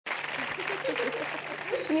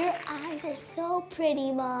Your eyes are so pretty,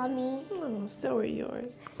 Mommy. Oh, so are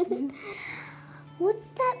yours. What's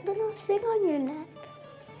that little thing on your neck?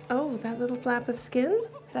 Oh, that little flap of skin?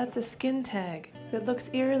 That's a skin tag that looks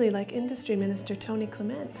eerily like Industry Minister Tony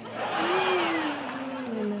Clement.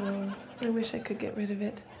 I know. I wish I could get rid of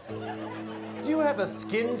it. Do you have a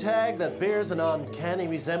skin tag that bears an uncanny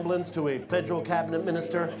resemblance to a federal cabinet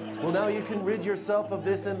minister? Well, now you can rid yourself of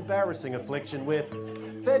this embarrassing affliction with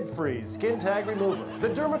FedFreeze Skin Tag Remover, the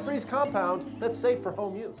dermafreeze compound that's safe for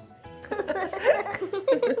home use.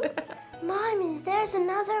 Mommy, there's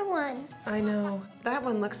another one. I know. That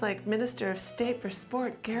one looks like Minister of State for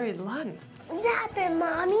Sport, Gary Lunn. Zap it,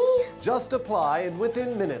 Mommy. Just apply, and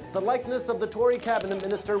within minutes, the likeness of the Tory cabinet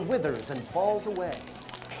minister withers and falls away.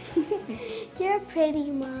 You're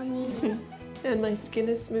pretty, Mommy. And my skin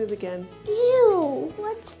is smooth again. Ew,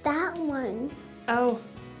 what's that one? Oh,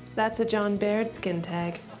 that's a John Baird skin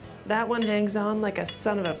tag. That one hangs on like a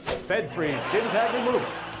son of a... FedFreeze Skin Tag Remover,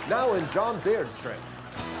 now in John Baird strength.